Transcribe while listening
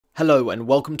Hello and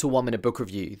welcome to 1 Minute Book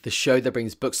Review, the show that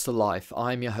brings books to life.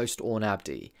 I'm your host Orn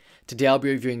Abdi. Today I'll be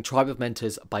reviewing Tribe of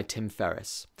Mentors by Tim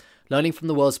Ferriss. Learning from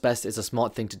the world's best is a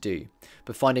smart thing to do,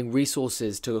 but finding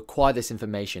resources to acquire this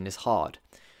information is hard.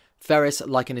 Ferriss,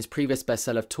 like in his previous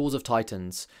bestseller Tools of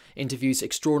Titans, interviews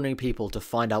extraordinary people to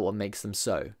find out what makes them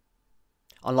so.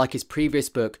 Unlike his previous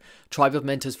book, Tribe of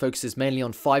Mentors focuses mainly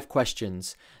on 5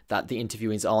 questions that the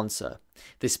interviewees answer.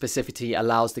 This specificity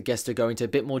allows the guest to go into a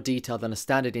bit more detail than a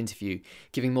standard interview,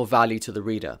 giving more value to the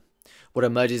reader. What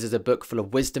emerges is a book full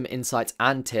of wisdom, insights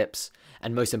and tips,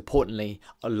 and most importantly,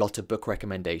 a lot of book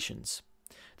recommendations.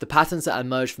 The patterns that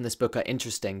emerge from this book are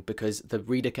interesting because the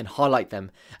reader can highlight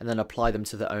them and then apply them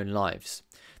to their own lives.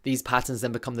 These patterns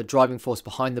then become the driving force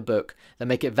behind the book that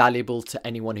make it valuable to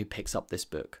anyone who picks up this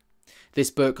book. This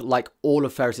book, like all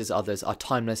of Ferriss's others, are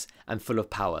timeless and full of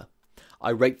power.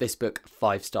 I rate this book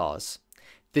 5 stars.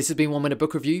 This has been 1 Minute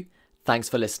Book Review. Thanks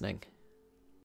for listening.